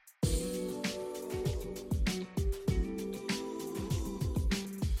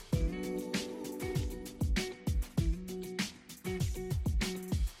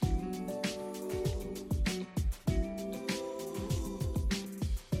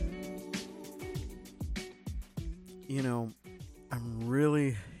You know, I'm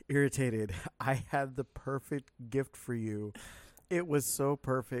really irritated. I had the perfect gift for you. It was so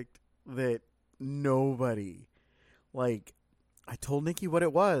perfect that nobody, like, I told Nikki what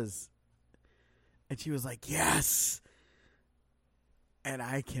it was. And she was like, yes. And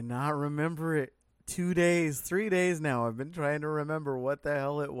I cannot remember it. 2 days, 3 days now. I've been trying to remember what the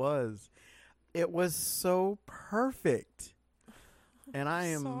hell it was. It was so perfect. And I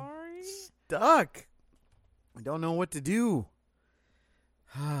am Sorry. stuck. I don't know what to do.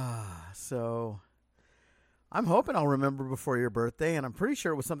 So I'm hoping I'll remember before your birthday, and I'm pretty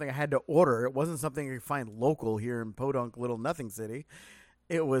sure it was something I had to order. It wasn't something I could find local here in Podunk, Little Nothing City.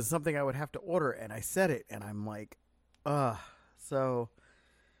 It was something I would have to order, and I said it, and I'm like, so,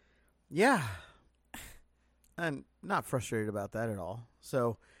 yeah. I'm not frustrated about that at all.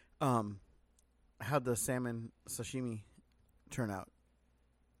 So, how'd the salmon sashimi turn out?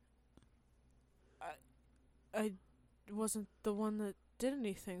 I wasn't the one that did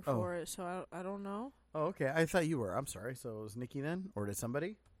anything for it, so I don't know. Oh, okay. I thought you were. I'm sorry. So it was Nikki then? Or did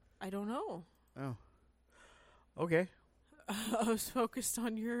somebody? I don't know. Oh. Okay. I was focused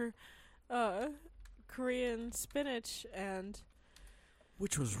on your Korean spinach and...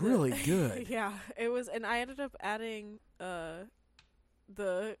 Which was really good. Yeah, it was, and I ended up adding the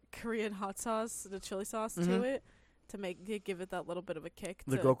Korean hot sauce, the chili sauce to it to give it that little bit of a kick.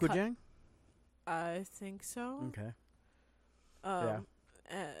 The gochujang? I think so. Okay.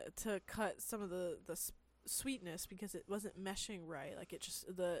 To cut some of the sweetness because it wasn't meshing right. Like it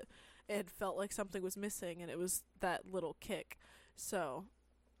had felt like something was missing, and it was that little kick. So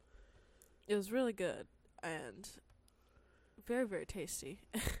it was really good and very, very tasty.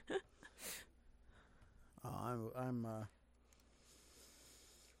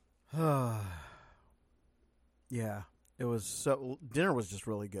 Yeah, it was dinner was just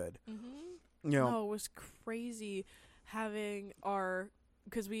really good. Mm-hmm. You know, it was crazy having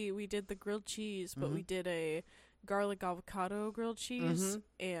because we did the grilled cheese, but we did a garlic avocado grilled cheese,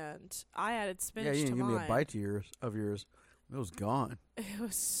 and I added spinach you to didn't give mine. me a bite of yours. It was gone. It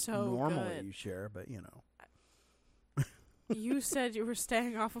was so Normally good. you share, but you know. You said you were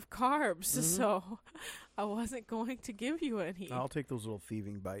staying off of carbs, so I wasn't going to give you any. I'll take those little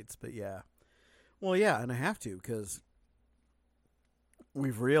thieving bites, but yeah. Well, yeah, and I have to because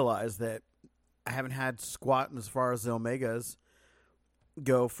we've realized that I haven't had squat as far as the omegas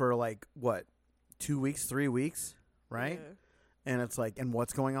go for 2 weeks, 3 weeks, right? Yeah. And it's like, and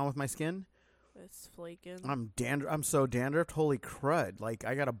what's going on with my skin? It's flaking. I'm so dandruffed. Holy crud. Like,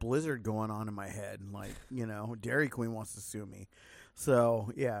 I got a blizzard going on in my head. Like, Dairy Queen wants to sue me.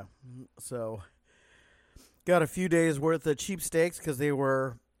 So, yeah. So, got a few days worth of cheap steaks because they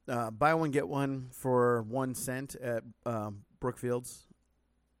were buy one, get one for 1 cent at Brookfield's.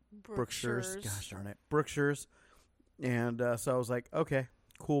 Brookshire's. Gosh darn it. Brookshire's. And so I was like, okay,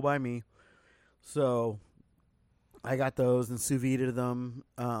 cool by me. So, I got those and sous vide them.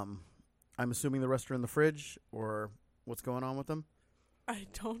 I'm assuming the rest are in the fridge, or what's going on with them? I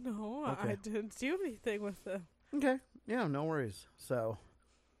don't know. Okay. I didn't do anything with them. Okay. Yeah, no worries. So,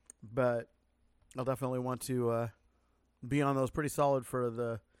 but I'll definitely want to be on those pretty solid for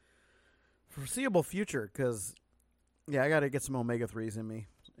the foreseeable future because, yeah, I got to get some omega-3s in me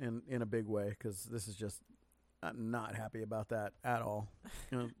in a big way because this is just, I'm not happy about that at all.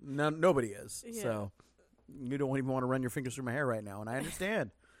 Nobody is. Yeah. So, you don't even want to run your fingers through my hair right now, and I understand.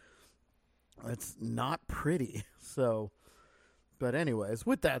 It's not pretty. So, but anyways,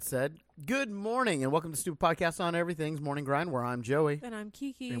 with that said, good morning and welcome to Stupid Podcast on Everything's Morning Grind, where I'm Joey. And I'm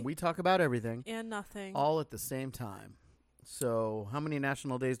Kiki. And we talk about everything. And nothing. All at the same time. So, how many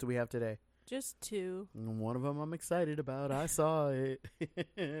national days do we have today? Just 2. And one of them I'm excited about. I saw it.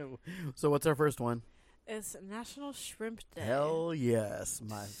 So, what's our first one? It's National Shrimp Day. Hell yes.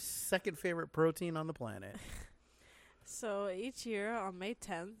 My second favorite protein on the planet. So each year on May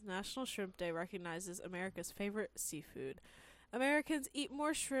 10th, National Shrimp Day recognizes America's favorite seafood. Americans eat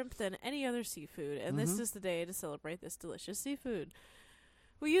more shrimp than any other seafood, and this is the day to celebrate this delicious seafood.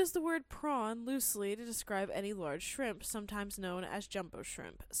 We use the word prawn loosely to describe any large shrimp, sometimes known as jumbo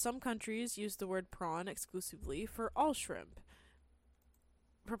shrimp. Some countries use the word prawn exclusively for all shrimp.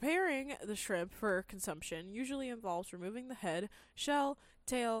 Preparing the shrimp for consumption usually involves removing the head, shell,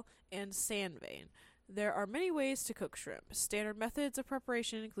 tail, and sand vein. There are many ways to cook shrimp. Standard methods of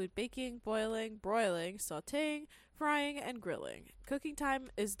preparation include baking, boiling, broiling, sautéing, frying, and grilling. Cooking time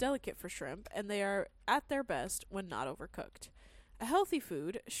is delicate for shrimp, and they are at their best when not overcooked. A healthy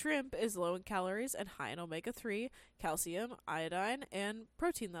food, shrimp is low in calories and high in omega-3, calcium, iodine, and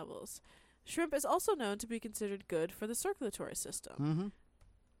protein levels. Shrimp is also known to be considered good for the circulatory system.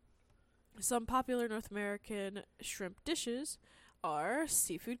 Some popular North American shrimp dishes are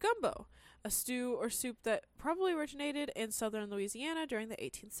seafood gumbo, a stew or soup that probably originated in southern Louisiana during the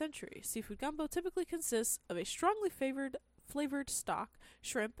 18th century. Seafood gumbo typically consists of a strongly flavored stock,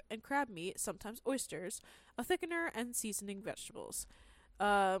 shrimp, and crab meat, sometimes oysters, a thickener, and seasoning vegetables.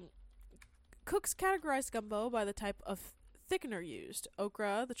 Cooks categorize gumbo by the type of thickener used: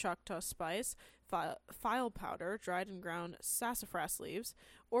 okra, the Choctaw spice, file powder, dried and ground sassafras leaves,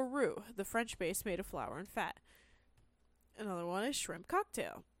 or roux, the French base made of flour and fat. Another one is shrimp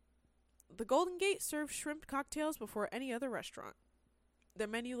cocktail. The Golden Gate served shrimp cocktails before any other restaurant. Their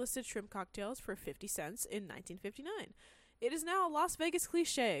menu listed shrimp cocktails for 50 cents in 1959. It is now a Las Vegas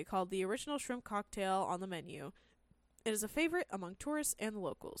cliche called the original shrimp cocktail on the menu. It is a favorite among tourists and the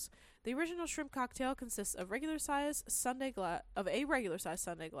locals. The original shrimp cocktail consists of a regular-sized sundae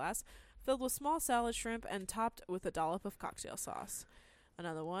glass filled with small salad shrimp and topped with a dollop of cocktail sauce.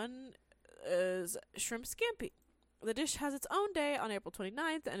 Another one is shrimp scampi. The dish has its own day on April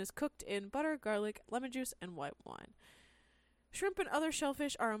 29th and is cooked in butter, garlic, lemon juice, and white wine. Shrimp and other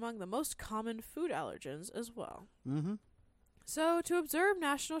shellfish are among the most common food allergens as well. Mm-hmm. So, to observe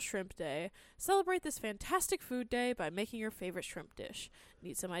National Shrimp Day, celebrate this fantastic food day by making your favorite shrimp dish.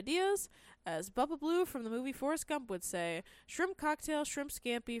 Need some ideas? As Bubba Blue from the movie Forrest Gump would say, shrimp cocktail, shrimp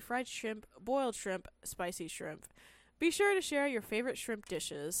scampi, fried shrimp, boiled shrimp, spicy shrimp. Be sure to share your favorite shrimp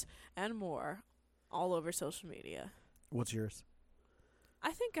dishes and more all over social media. What's yours?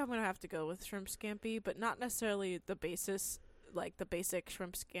 I think I'm going to have to go with shrimp scampi, but not necessarily the basis, like the basic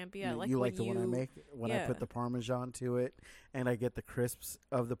shrimp scampi. I like you when like the one I make when I Yeah. put the Parmesan to it, and I get the crisps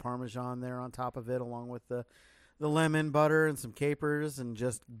of the Parmesan there on top of it, along with the lemon butter and some capers, and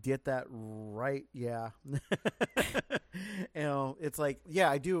just get that right. Yeah, it's like, yeah,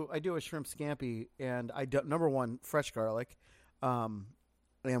 I do a shrimp scampi, and I do, number one, fresh garlic, and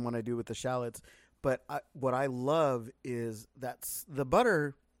when I do with the shallots. But what I love is that's the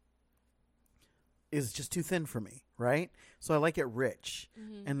butter is just too thin for me, right? So I like it rich.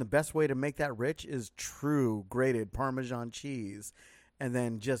 Mm-hmm. And the best way to make that rich is true grated Parmesan cheese. And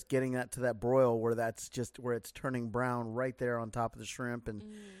then just getting that to that broil where it's turning brown right there on top of the shrimp. And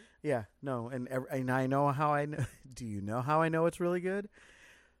yeah, no. And I know how I know. Do you know how I know it's really good?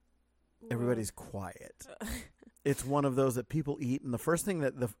 Everybody's quiet. It's one of those that people eat. And the first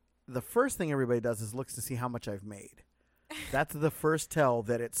thing everybody does is looks to see how much I've made. That's the first tell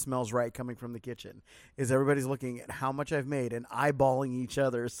that it smells right coming from the kitchen, is everybody's looking at how much I've made and eyeballing each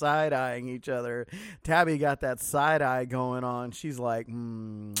other, side-eyeing each other. Tabby got that side-eye going on. She's like,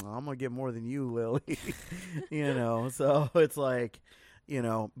 I'm going to get more than you, Lily. So it's like,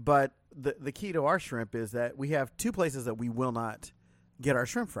 but the key to our shrimp is that we have two places that we will not get our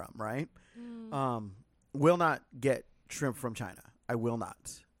shrimp from, right? Will not get shrimp from China. I will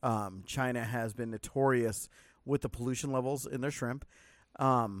not. China has been notorious with the pollution levels in their shrimp.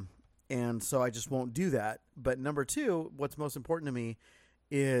 And so I just won't do that. But number two, what's most important to me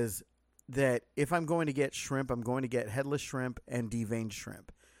is that if I'm going to get shrimp, I'm going to get headless shrimp and deveined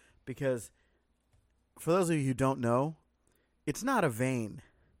shrimp. Because for those of you who don't know, it's not a vein.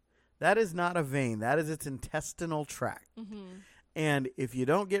 That is not a vein. That is its intestinal tract. Mm-hmm. And if you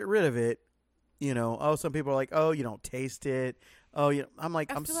don't get rid of it, some people are like, oh, you don't taste it. Oh, I'm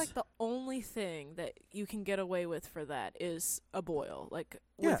like, I feel like the only thing that you can get away with for that is a boil, like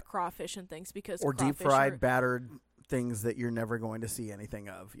with crawfish and things, because or deep fried, battered things that you're never going to see anything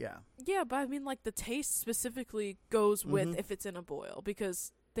of. Yeah. Yeah, but I mean, like the taste specifically goes with if it's in a boil,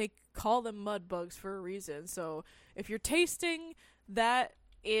 because they call them mud bugs for a reason. So if you're tasting that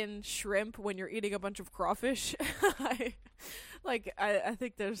in shrimp when you're eating a bunch of crawfish, I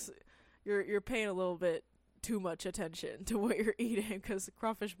think you're paying a little bit too much attention to what you're eating, because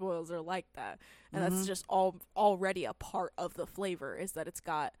crawfish boils are like that, and that's just already a part of the flavor, is that it's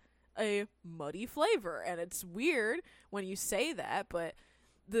got a muddy flavor. And it's weird when you say that, but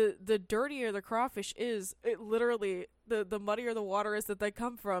the dirtier the crawfish is, it literally, the muddier the water is that they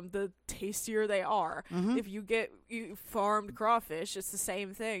come from, the tastier they are. If you get farmed crawfish, it's the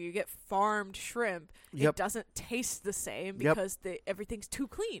same thing. You get farmed shrimp, it doesn't taste the same because everything's too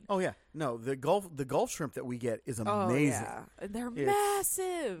clean. Oh yeah, no, the Gulf shrimp that we get is amazing. Oh, yeah. And they're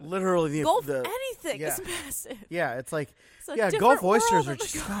massive. Literally, Gulf anything is massive. Yeah, it's like, It's Gulf oysters are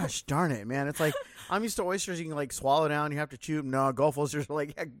just, gosh darn it, man. It's like, I'm used to oysters you can like swallow down, you have to chew them. No, Gulf oysters are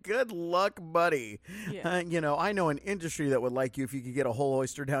like, good luck, buddy. Yeah. I know an industry that would like you if you could get a whole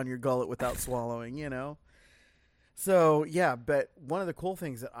oyster down your gullet without swallowing, So, yeah, but one of the cool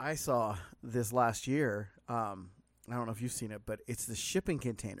things that I saw this last year, I don't know if you've seen it, but it's the shipping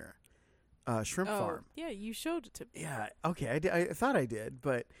container shrimp farm. Yeah, you showed it to me. Yeah, okay, I thought I did,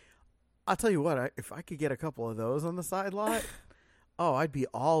 but I'll tell you what, if I could get a couple of those on the side lot, oh, I'd be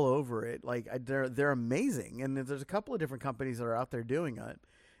all over it. Like they're amazing, and there's a couple of different companies that are out there doing it,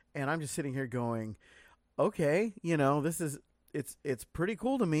 and I'm just sitting here going, okay, it's pretty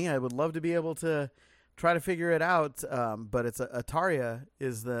cool to me. I would love to be able to try to figure it out, but it's Ataria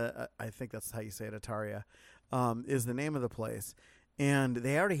is I think that's how you say it. Ataria is the name of the place, and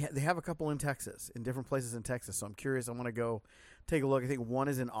they already they have a couple in Texas, in different places in Texas. So I'm curious. I want to go take a look. I think one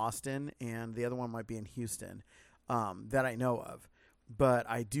is in Austin, and the other one might be in Houston, that I know of. But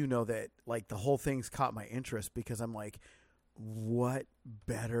I do know that like the whole thing's caught my interest because I'm like, what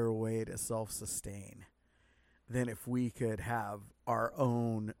better way to self-sustain than if we could have our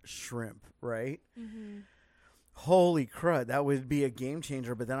own shrimp, right? Mm-hmm. Holy crud, that would be a game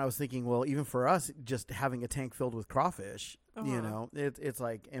changer. But then I was thinking, well, even for us, just having a tank filled with crawfish, it's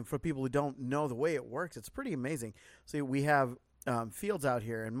like, and for people who don't know the way it works, it's pretty amazing. So we have fields out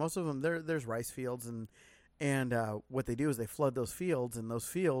here, and most of them, there's rice fields, and what they do is they flood those fields, and those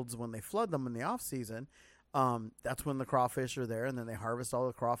fields, when they flood them in the off season, that's when the crawfish are there, and then they harvest all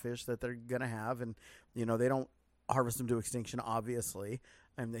the crawfish that they're going to have. And, they don't harvest them to extinction, obviously,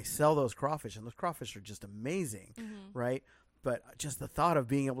 and they sell those crawfish, and those crawfish are just amazing, right? But just the thought of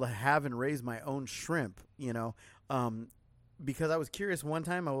being able to have and raise my own shrimp, because I was curious one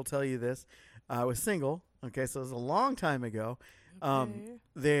time, I will tell you this, I was single, okay, so it was a long time ago.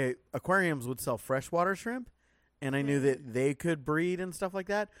 The aquariums would sell freshwater shrimp, and I knew that they could breed and stuff like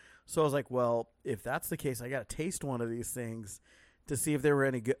that. So I was like, well, if that's the case, I got to taste one of these things to see if they were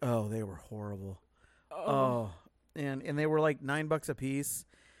any good. Oh, they were horrible. Oh. And they were like $9 a piece.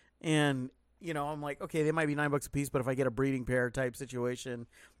 And, I'm like, okay, they might be $9 a piece, but if I get a breeding pair type situation,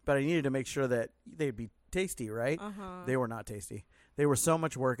 but I needed to make sure that they'd be tasty, right? They were not tasty. They were so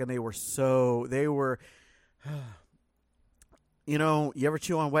much work, and they were you ever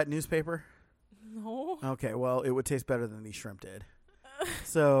chew on wet newspaper? No. Okay, well, it would taste better than these shrimp did.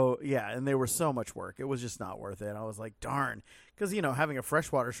 So, yeah, and they were so much work. It was just not worth it. I was like, darn. Because, having a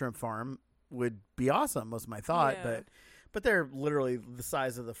freshwater shrimp farm would be awesome, was my thought. Yeah. But they're literally the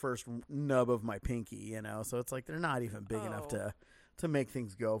size of the first nub of my pinky, So it's like they're not even big enough to make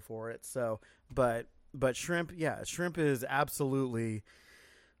things go for it. So, but shrimp, shrimp is absolutely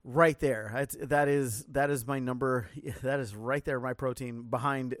right there. That is my number. That is right there, my protein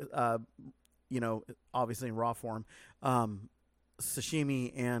behind, obviously in raw form,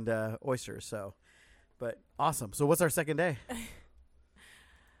 sashimi and oysters. So, but awesome. So what's our second day?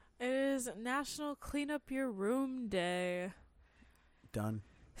 It is National Clean Up Your Room Day. Done.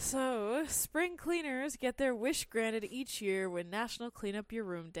 So, spring cleaners get their wish granted each year when National Clean Up Your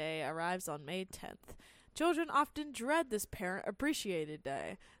Room Day arrives on May 10th. Children often dread this parent appreciated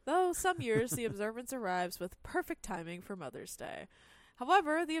day, though some years the observance arrives with perfect timing for Mother's Day.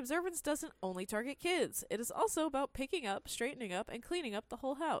 However, the observance doesn't only target kids. It is also about picking up, straightening up, and cleaning up the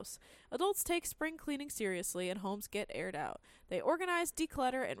whole house. Adults take spring cleaning seriously and homes get aired out. They organize,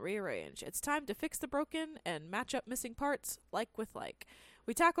 declutter, and rearrange. It's time to fix the broken and match up missing parts, like with like.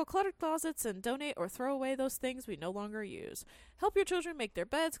 We tackle cluttered closets and donate or throw away those things we no longer use. Help your children make their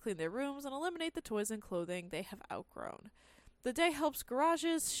beds, clean their rooms, and eliminate the toys and clothing they have outgrown. The day helps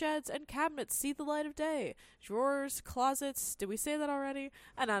garages, sheds, and cabinets see the light of day. Drawers, closets, did we say that already?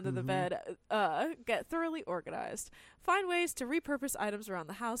 And under the bed, get thoroughly organized. Find ways to repurpose items around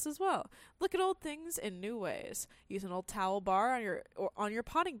the house as well. Look at old things in new ways. Use an old towel bar on your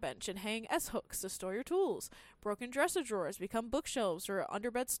potting bench and hang S-hooks to store your tools. Broken dresser drawers become bookshelves or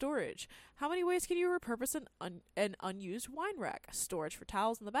underbed storage. How many ways can you repurpose an unused wine rack? Storage for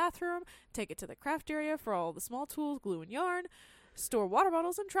towels in the bathroom. Take it to the craft area for all the small tools, glue, and yarn. Store water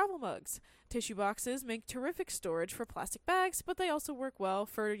bottles and travel mugs. Tissue boxes make terrific storage for plastic bags, but they also work well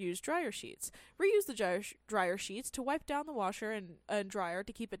for used dryer sheets. Reuse the dryer sheets to wipe down the washer and dryer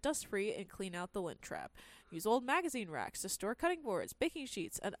to keep it dust-free and clean out the lint trap. Use old magazine racks to store cutting boards, baking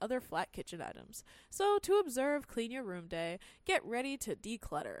sheets, and other flat kitchen items. So, to observe Clean Your Room Day, get ready to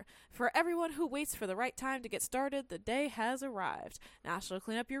declutter. For everyone who waits for the right time to get started, the day has arrived. National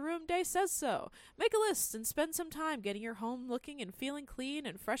Clean Up Your Room Day says so. Make a list and spend some time getting your home looking and feeling clean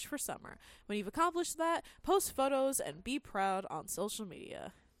and fresh for summer. When you've accomplished that, post photos and be proud on social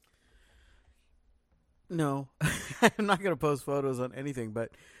media. No, I'm not going to post photos on anything,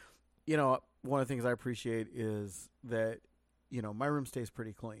 but, one of the things I appreciate is that, my room stays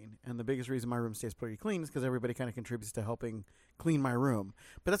pretty clean. And the biggest reason my room stays pretty clean is because everybody kind of contributes to helping clean my room.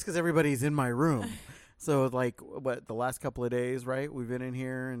 But that's because everybody's in my room. So, the last couple of days, right, we've been in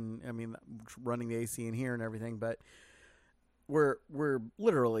here and, running the AC in here and everything. But we're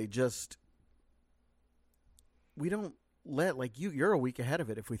literally just, we don't like you're a week ahead of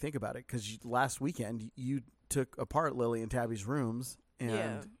it if we think about it, because last weekend you took apart Lily and Tabby's rooms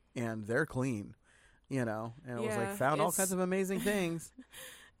and they're clean, and it was like found all kinds of amazing things.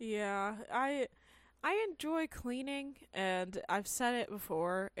 Yeah, I enjoy cleaning, and I've said it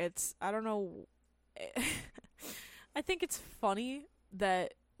before. I don't know. I think it's funny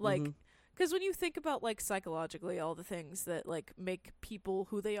that, like, because when you think about, like, psychologically all the things that, like, make people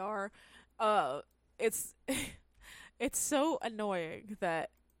who they are, it's it's so annoying that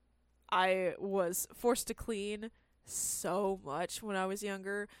I was forced to clean so much when I was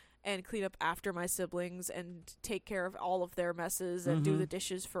younger, and clean up after my siblings and take care of all of their messes and do the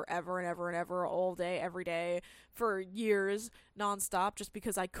dishes forever and ever and ever, all day, every day, for years, nonstop, just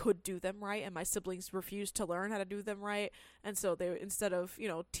because I could do them right and my siblings refused to learn how to do them right. And so they, instead of,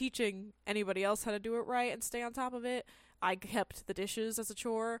 teaching anybody else how to do it right and stay on top of it, I kept the dishes as a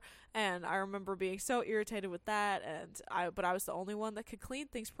chore, and I remember being so irritated with that, but I was the only one that could clean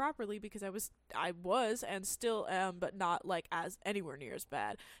things properly because I was and still am, but not like as anywhere near as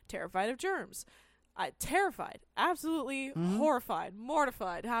bad, terrified of germs. Terrified, absolutely horrified,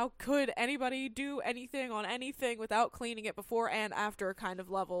 mortified. How could anybody do anything on anything without cleaning it before and after, kind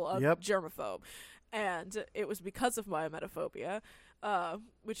of level of germaphobe. And it was because of my emetophobia.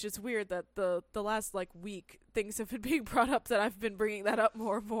 Which is weird that the last like week things have been being brought up that I've been bringing that up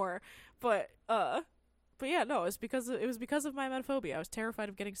more and more, but yeah, no, it was because of my emetophobia. I was terrified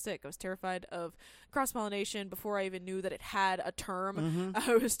of getting sick. I was terrified of cross-pollination before I even knew that it had a term.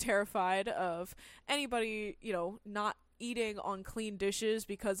 I was terrified of anybody, not eating on clean dishes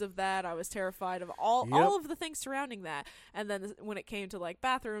because of that. I was terrified of all of the things surrounding that. And then when it came to like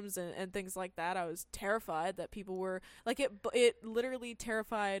bathrooms and things like that, I was terrified that people were like, it literally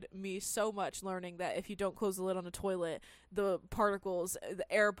terrified me so much, learning that if you don't close the lid on a toilet, the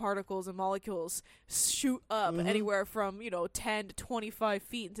air particles and molecules shoot up anywhere from 10 to 25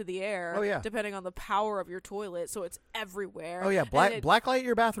 feet into the air, depending on the power of your toilet. So it's everywhere. Blacklight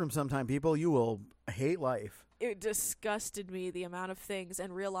your bathroom sometime, people. You will hate life. It disgusted me, the amount of things,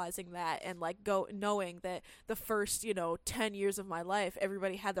 and realizing that, and like knowing that the first 10 years of my life,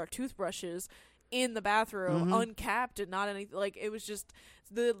 everybody had their toothbrushes in the bathroom uncapped and not anything. Like, it was just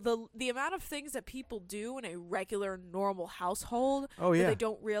the amount of things that people do in a regular normal household that they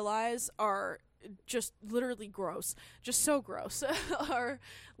don't realize are just literally gross, just so gross, are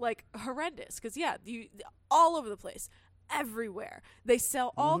like horrendous. Because all over the place, everywhere, they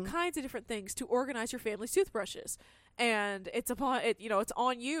sell all kinds of different things to organize your family's toothbrushes, and it's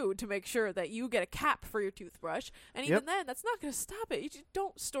on you to make sure that you get a cap for your toothbrush. And even then, that's not going to stop it. You just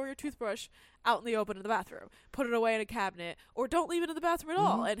don't store your toothbrush out in the open in the bathroom. Put it away in a cabinet, or don't leave it in the bathroom at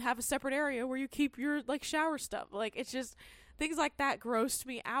all, and have a separate area where you keep your like shower stuff. Like, it's just things like that grossed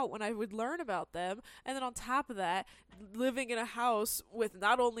me out when I would learn about them. And then on top of that, living in a house with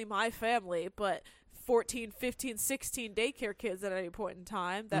not only my family, but 14, 15, 16 daycare kids at any point in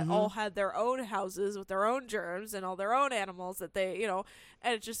time that all had their own houses with their own germs and all their own animals that they,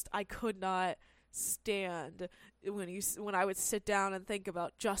 and it just, I could not stand when I would sit down and think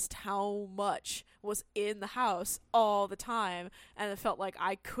about just how much was in the house all the time, and it felt like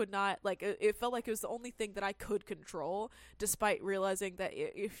I could not, like, it felt like it was the only thing that I could control, despite realizing that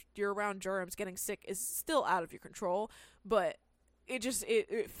if you're around germs, getting sick is still out of your control. But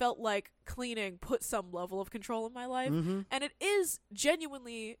it felt like cleaning put some level of control in my life, and it is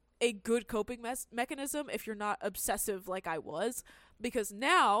genuinely a good coping mechanism if you're not obsessive like I was, because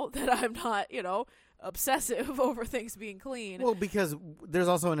now that I'm not, obsessive over things being clean. Well, because there's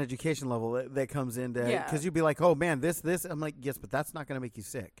also an education level that comes into, because you'd be like, oh man, this, I'm like, yes, but that's not going to make you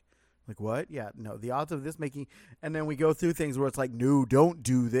sick. Like, what? Yeah, no, the odds of this making, and then we go through things where it's like, no, don't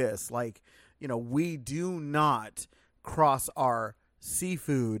do this. Like, we do not cross our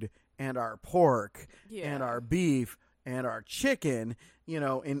seafood and our pork and our beef and our chicken,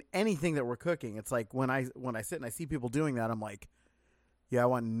 in anything that we're cooking. It's like when I sit and I see people doing that, I'm like, yeah, I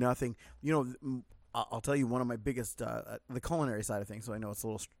want nothing. I'll tell you one of my biggest, the culinary side of things, so I know it's a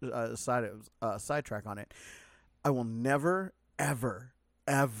little sidetrack on it. I will never, ever,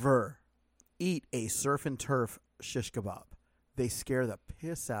 ever eat a surf and turf shish kebab. They scare the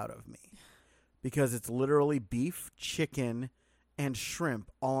piss out of me because it's literally beef, chicken, and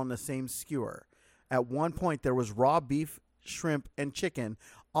shrimp all on the same skewer. At one point, there was raw beef, shrimp, and chicken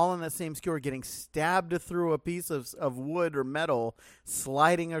all on the same skewer getting stabbed through a piece of wood or metal,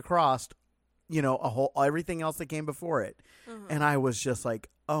 sliding across, everything else that came before it. And I was just like,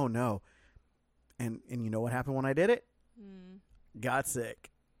 oh no. And you know what happened when I did it? Got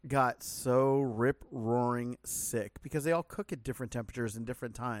sick. Got so rip-roaring sick because they all cook at different temperatures and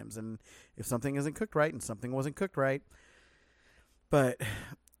different times. And if something isn't cooked right and something wasn't cooked right, But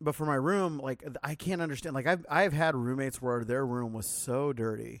for my room, like I can't understand. Like I've had roommates where their room was so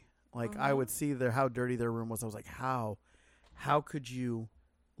dirty. Like I would see how dirty their room was. I was like, how could you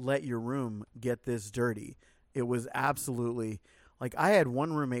let your room get this dirty? It was absolutely like I had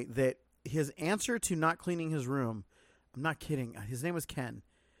one roommate that his answer to not cleaning his room, I'm not kidding. His name was Ken.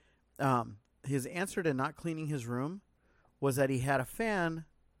 His answer to not cleaning his room was that he had a fan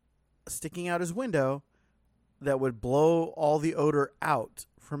sticking out his window that would blow all the odor out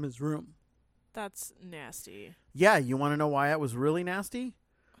from his room. That's nasty. Yeah, you want to know why it was really nasty?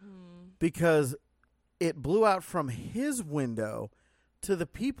 Because it blew out from his window to the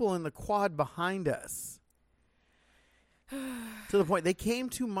people in the quad behind us. To the point they came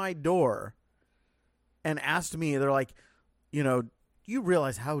to my door and asked me, they're like, do you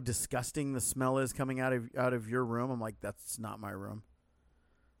realize how disgusting the smell is coming out of your room? I'm like, that's not my room.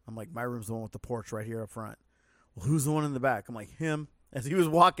 I'm like, my room's the one with the porch right here up front. Well, who's the one in the back? I'm like, him. As he was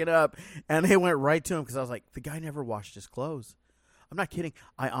walking up, and they went right to him because I was like, the guy never washed his clothes. I'm not kidding.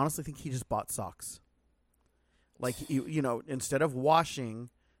 I honestly think he just bought socks. Like, instead of washing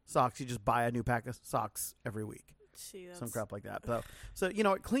socks, you just buy a new pack of socks every week. See, some crap like that. So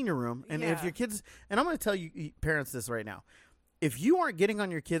clean your room. And if your kids, and I'm going to tell you parents this right now. If you aren't getting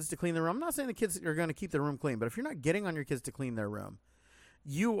on your kids to clean their room, I'm not saying the kids are going to keep their room clean, but if you're not getting on your kids to clean their room,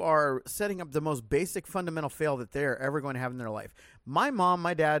 you are setting up the most basic fundamental fail that they're ever going to have in their life. My mom,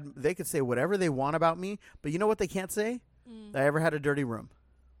 my dad, they could say whatever they want about me, but you know what they can't say? I ever had a dirty room.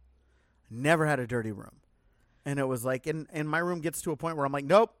 Never had a dirty room. And it was like, and my room gets to a point where I'm like,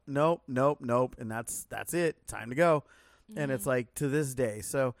 nope. And that's it. Time to go. And it's like to this day.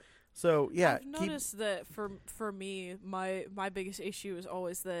 So yeah. I've noticed that for me, my biggest issue is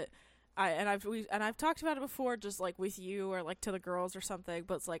always that I've talked about it before, just like with you or like to the girls or something,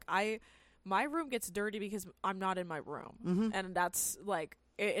 but it's like my room gets dirty because I'm not in my room. And that's like,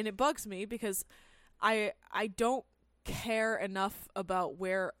 and it bugs me because I don't care enough about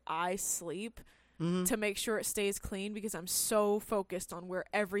where I sleep to make sure it stays clean, because I'm so focused on where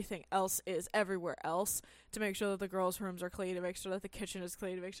everything else is everywhere else, to make sure that the girls' rooms are clean, to make sure that the kitchen is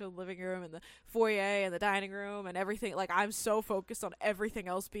clean, to make sure the living room and the foyer and the dining room and everything. Like, I'm so focused on everything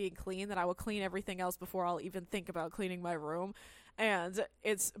else being clean that I will clean everything else before I'll even think about cleaning my room. And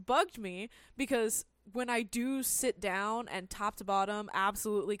it's bugged me because when I do sit down and top to bottom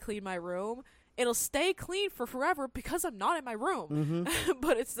absolutely clean my room, it'll stay clean for forever because I'm not in my room.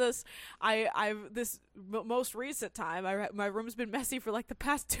 But it's this, most recent time, my room's been messy for like the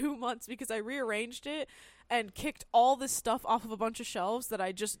past 2 months because I rearranged it and kicked all this stuff off of a bunch of shelves that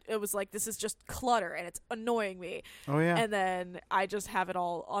it was like, this is just clutter and it's annoying me. Oh yeah. And then I just have it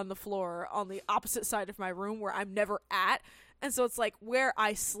all on the floor on the opposite side of my room where I'm never at. And so it's like where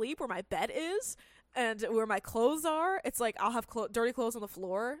I sleep, where my bed is, and where my clothes are, it's like I'll have dirty clothes on the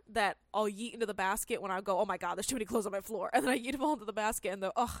floor that I'll yeet into the basket when I go, oh my god, there's too many clothes on my floor. And then I yeet them all into the basket and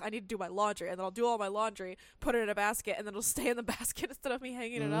I need to do my laundry. And then I'll do all my laundry, put it in a basket, and then it'll stay in the basket instead of me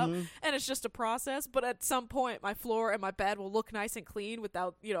hanging it up. And it's just a process. But at some point, my floor and my bed will look nice and clean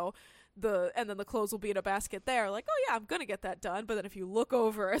without, and then the clothes will be in a basket there. Like, oh yeah, I'm going to get that done. But then if you look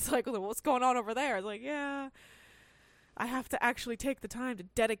over, it's like, well, what's going on over there? It's like, yeah, I have to actually take the time to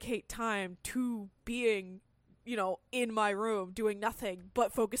dedicate time to being, in my room, doing nothing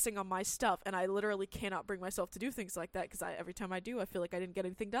but focusing on my stuff. And I literally cannot bring myself to do things like that because every time I do, I feel like I didn't get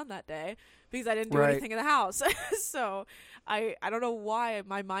anything done that day because I didn't do anything in the house. So I don't know why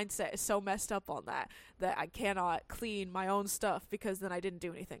my mindset is so messed up on that I cannot clean my own stuff because then I didn't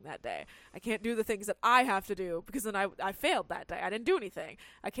do anything that day. I can't do the things that I have to do because then I failed that day. I didn't do anything.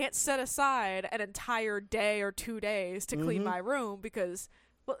 I can't set aside an entire day or 2 days to clean my room because,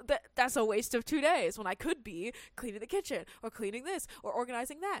 well, that's a waste of 2 days when I could be cleaning the kitchen or cleaning this or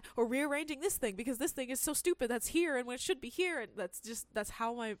organizing that or rearranging this thing because this thing is so stupid that's here and when it should be here. And that's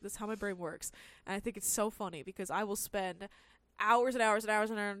how my brain works. And I think it's so funny because I will spend hours and hours and hours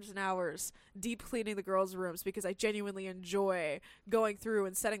and hours and hours deep cleaning the girls' rooms because I genuinely enjoy going through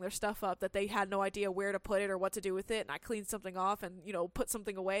and setting their stuff up that they had no idea where to put it or what to do with it, and I clean something off and put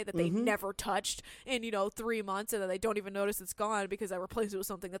something away that they never touched in 3 months, and then they don't even notice it's gone because I replaced it with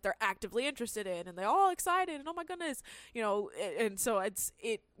something that they're actively interested in and they're all excited and oh my goodness, and so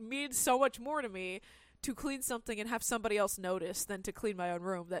it means so much more to me to clean something and have somebody else notice than to clean my own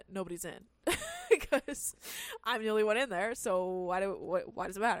room that nobody's in. Because I'm the only one in there, so why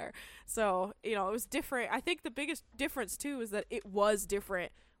does it matter? So, it was different. I think the biggest difference, too, is that it was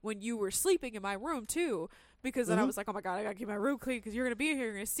different when you were sleeping in my room, too. Because then I was like, oh my god, I gotta keep my room clean because you're gonna be in here,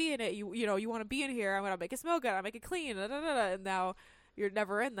 you're gonna see in it, you want to be in here, I'm gonna make it smell good, I'll make it clean, da, da, da, da. And now you're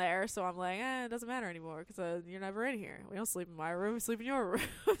never in there. So I'm like, it doesn't matter anymore because you're never in here. We don't sleep in my room. We sleep in your room.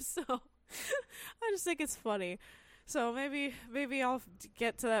 So I just think it's funny. So maybe I'll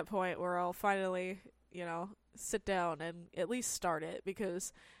get to that point where I'll finally, sit down and at least start it,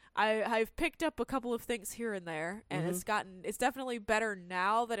 because I've picked up a couple of things here and there, and it's definitely better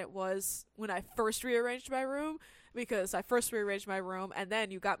now than it was when I first rearranged my room, because I first rearranged my room and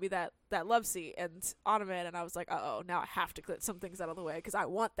then you got me that love seat and ottoman, and I was like, now I have to get some things out of the way because I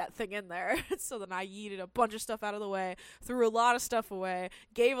want that thing in there. So then I yeeted a bunch of stuff out of the way, threw a lot of stuff away,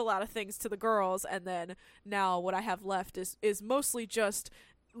 gave a lot of things to the girls, and then now what I have left is mostly just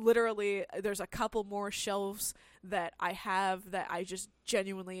literally there's a couple more shelves that I have that I just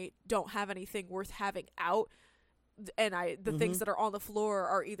genuinely don't have anything worth having out, and the things that are on the floor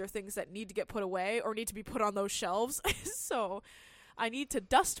are either things that need to get put away or need to be put on those shelves. So I need to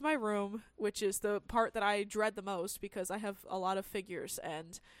dust my room, which is the part that I dread the most, because I have a lot of figures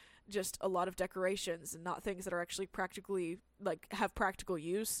and just a lot of decorations and not things that are actually practically have practical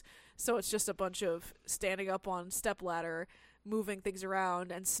use. So it's just a bunch of standing up on stepladder, moving things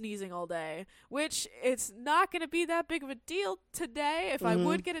around and sneezing all day, which it's not going to be that big of a deal today if I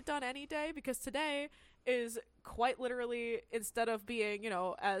would get it done any day, because today is quite literally, instead of being,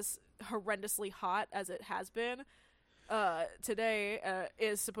 as horrendously hot as it has been, today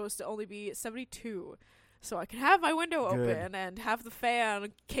is supposed to only be 72. So I can have my window open and have the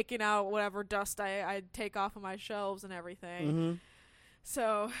fan kicking out whatever dust I take off of my shelves and everything.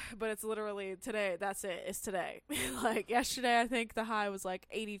 So, but it's literally today. That's it. It's today. Yesterday, I think the high was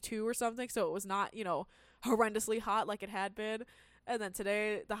 82 or something. So it was not, horrendously hot like it had been. And then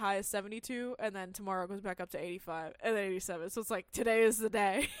today, the high is 72. And then tomorrow it goes back up to 85 and then 87. So it's today is the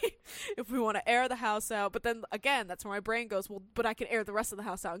day if we want to air the house out. But then again, that's where my brain goes, well, but I can air the rest of the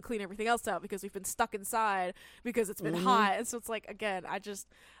house out and clean everything else out because we've been stuck inside because it's been hot. And so it's again, I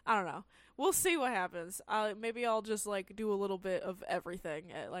don't know. We'll see what happens. Maybe I'll just do a little bit of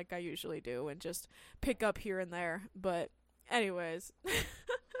everything like I usually do and just pick up here and there. But anyways,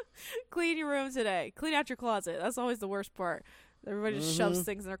 clean your room today. Clean out your closet. That's always the worst part. Everybody just shoves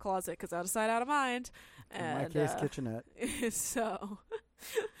things in their closet because out of sight, out of mind. And, in my case, kitchenette. So,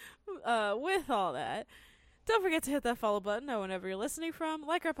 with all that, don't forget to hit that follow button whenever you're listening from.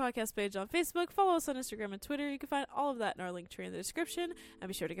 Like our podcast page on Facebook. Follow us on Instagram and Twitter. You can find all of that in our link tree in the description. And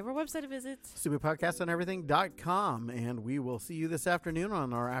be sure to give our website a visit. StupidPodcastOnEverything.com. And we will see you this afternoon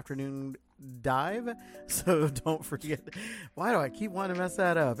on our afternoon dive. So don't forget. Why do I keep wanting to mess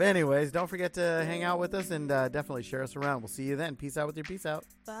that up? Anyways, don't forget to hang out with us and definitely share us around. We'll see you then. Peace out with your peace out.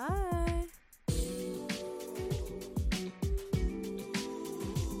 Bye.